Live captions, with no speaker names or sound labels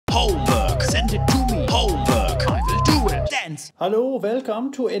students. Hello,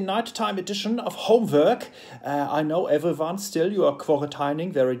 welcome to a nighttime edition of Homework. I know everyone still you are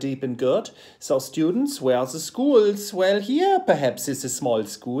quarantining very deep and good. So students, where are the schools? Well, here perhaps is a small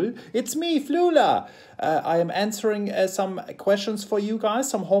school. It's me, Flula. I am answering some questions for you guys,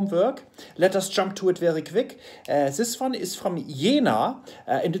 some homework. Let us jump to it very quick. This one is from Jena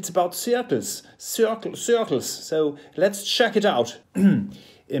and it's about circles. Circles. So let's check it out.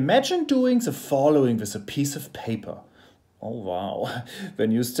 Imagine doing the following with a piece of paper. Oh, wow.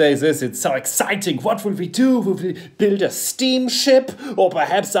 When you say this, it's so exciting. What will we do? Will we build a steamship? Or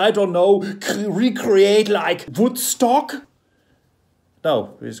perhaps, I don't know, recreate like Woodstock?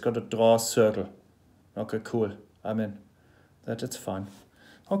 No, we just got to draw a circle. Okay, cool. I'm in. That's fine.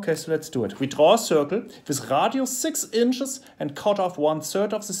 Okay, so let's do it. We draw a circle with radius 6 inches and cut off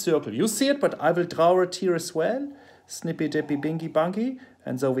 1/3 of the circle. You see it, but I will draw it here as well. Snippy dippy binky bunky.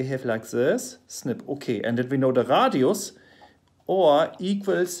 And so we have like this. Snip. Okay, and then we know the radius or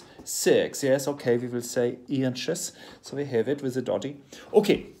equals 6. Yes, okay, we will say inches. So we have it with a dotty.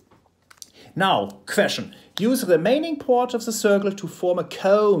 Okay. Now, question. Use the remaining part of the circle to form a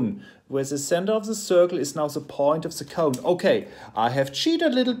cone, where the center of the circle is now the point of the cone. Okay, I have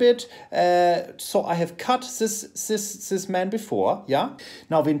cheated a little bit, so I have cut this man before, yeah?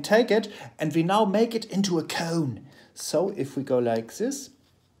 Now we take it and we now make it into a cone. So if we go like this,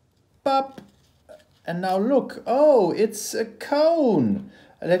 bop, and now look, oh, it's a cone.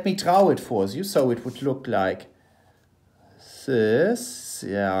 Let me draw it for you, so it would look like this,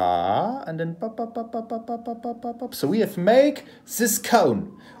 yeah, and then pop, pop, pop, pop, pop, pop, pop, pop, pop, pop. So we have make this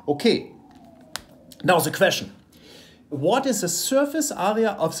cone. Okay, now the question. What is the surface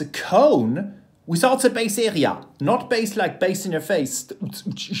area of the cone without the base area? Not base like base in your face.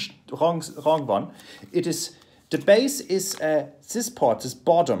 Wrong one. It is, the base is this part, this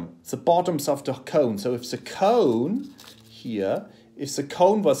bottom, the bottoms of the cone. So if the cone here, if the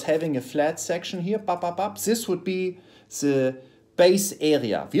cone was having a flat section here, bop, bop, bop, this would be the base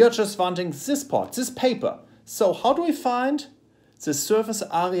area. We are just wanting this part, this paper. So how do we find the surface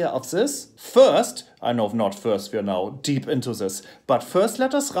area of this? First, I know not first, we are now deep into this, but first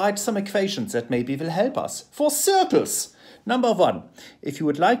let us write some equations that maybe will help us for circles. Number 1, if you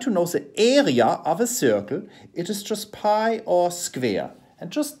would like to know the area of a circle, it is just pi or square.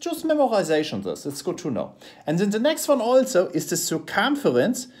 And just memorization this, it's good to know. And then the next one also is the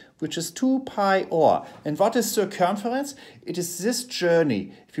circumference, which is 2 pi r. And what is circumference? It is this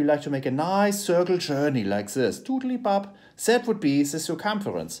journey. If you like to make a nice circle journey like this, doodly bop, that would be the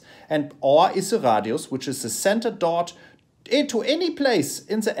circumference. And r is the radius, which is the center dot into any place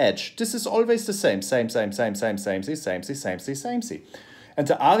in the edge. This is always the same. Same. And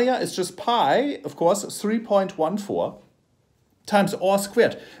the area is just pi, of course, 3.14 times r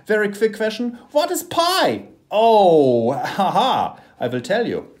squared. Very quick question. What is pi? Oh, haha, I will tell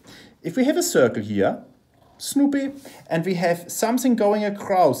you. If we have a circle here, Snoopy, and we have something going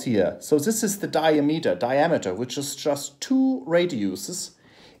across here. So this is the diameter, which is just 2 radiuses.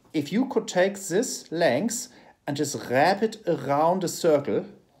 If you could take this length and just wrap it around a circle,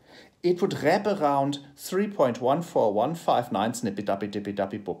 it would wrap around 3.14159 snippy dappy dippy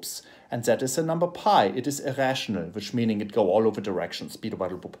dappy boops. And that is the number pi. It is irrational, which meaning it go all over directions.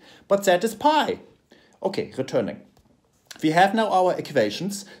 But that is pi. Okay, returning. We have now our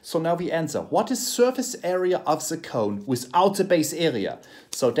equations, so now we answer. What is surface area of the cone without the base area?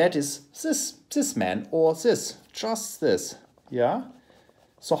 So that is this man or this, just this, yeah?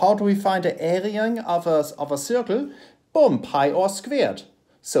 So how do we find the area of a circle? Boom, pi r squared.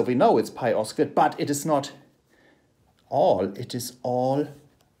 So we know it's pi r squared, but it is not all, it is all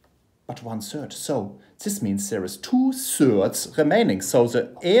but 1/3. So this means there is 2/3 remaining. So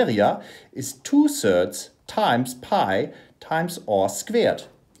the area is 2/3 times pi times r squared.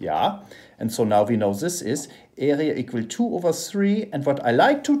 Yeah, and so now we know this is area equal 2/3. And what I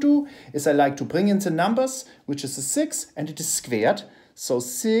like to do is I like to bring in the numbers, which is a 6, and it is squared. So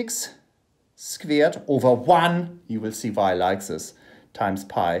 6 squared over 1, you will see why I like this, times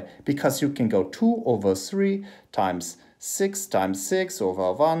pi, because you can go 2/3 times 6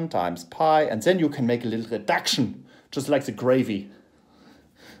 over 1 times pi, and then you can make a little reduction, just like the gravy.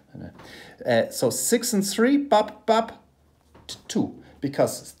 So 6 and 3, bop, 2,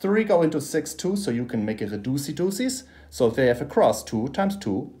 because 3 go into 6 too, so you can make a reducey-deuces. So they have a cross. 2 times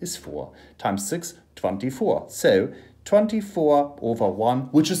 2 is 4, times 6, 24. So 24 over 1,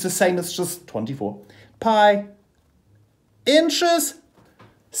 which is the same as just 24, pi inches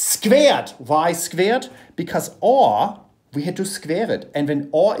squared. Why squared? Because r we had to square it. And when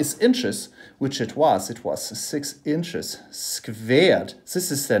r is inches, which it was 6 inches squared.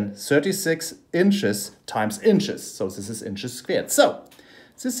 This is then 36 inches times inches. So this is inches squared. So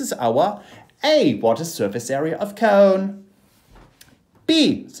this is our A. What is surface area of cone?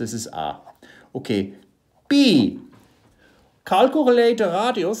 B. This is A. Okay. B. Calculate the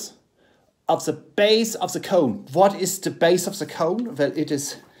radius of the base of the cone. What is the base of the cone? Well, it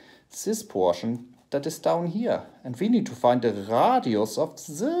is this portion that is down here. And we need to find the radius of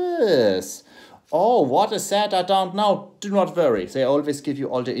this. Oh, what is that? I don't know. Do not worry. They always give you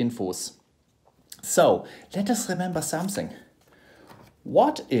all the infos. So, let us remember something.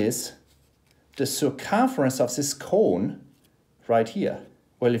 What is the circumference of this cone right here?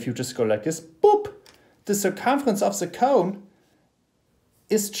 Well, if you just go like this, boop, the circumference of the cone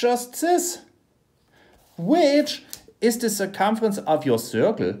is just this, which is the circumference of your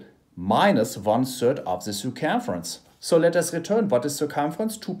circle minus 1/3 of the circumference. So let us return. What is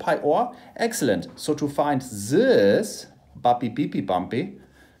circumference? 2 pi r. Excellent. So to find this, bumpy beepy bumpy,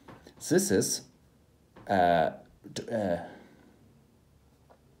 this is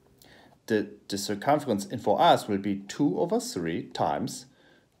the circumference for us will be 2/3 times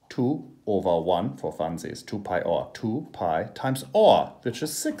 2/1 for funsies, 2 pi r. 2 pi times r, which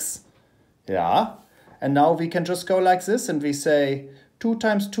is 6. Yeah. And now we can just go like this and we say 2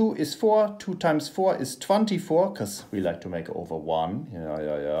 times 2 is 4, 2 times 4 is 24, because we like to make it over 1.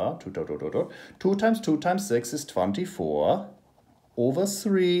 Yeah. 2 times 2 times 6 is 24 over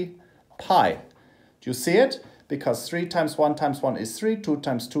 3 pi. Do you see it? Because 3 times 1 times 1 is 3, 2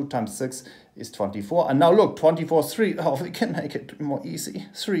 times 2 times 6 is 24. And now look, 24, 3, oh, we can make it more easy.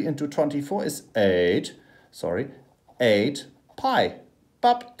 3 into 24 is 8 pi.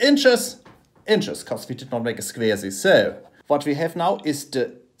 But inches, because we did not make a square. So, what we have now is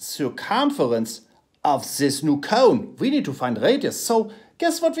the circumference of this new cone. We need to find radius. So,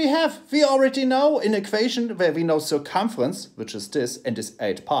 guess what we have? We already know an equation where we know circumference, which is this, and is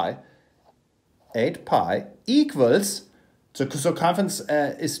 8 pi. 8 pi equals, the circumference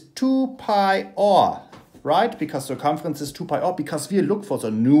is 2 pi r, right? Because circumference is 2 pi r, because we look for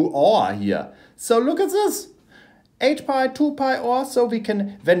the new r here. So look at this. 8 pi, 2 pi r, so we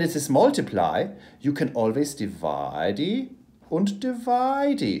can, when it is multiply, you can always divide and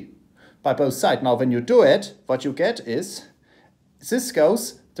divide by both sides. Now when you do it, what you get is, this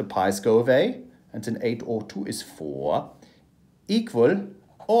goes, the pi's go away, and then 8 over 2 is 4, equal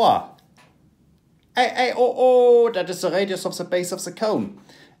r. That is the radius of the base of the cone.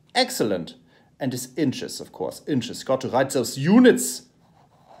 Excellent. And it's inches, of course. Inches. Got to write those units.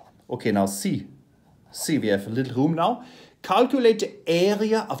 Okay, now C. See, we have a little room now. Calculate the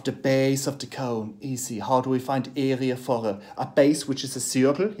area of the base of the cone. Easy. How do we find area for a base which is a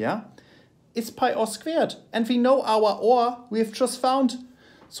circle? Yeah, it's pi r squared. And we know our r we have just found.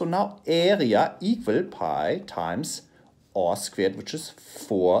 So now area equal pi times r squared, which is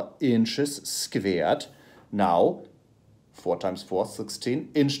 4 inches squared. Now 4 times 4, 16.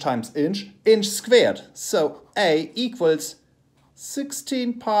 Inch times inch squared. So A equals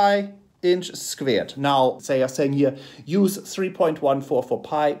 16 pi inch squared. Now, they are saying here, use 3.14 for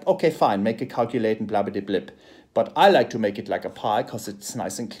pi. Okay, fine, make a calculate and blah, blah, blip. But I like to make it like a pi because it's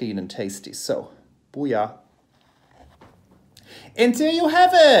nice and clean and tasty. So, booyah. And there you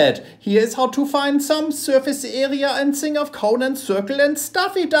have it. Here is how to find some surface area and thing of cone and circle and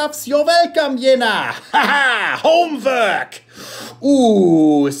stuffy duffs. You're welcome, Jena. Haha, homework.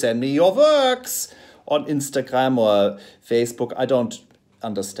 Ooh, send me your works on Instagram or Facebook. I don't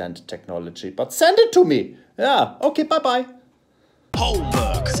understand technology, but send it to me. Yeah, okay, bye-bye.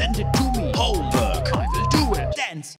 Homework, send it to me. Homework.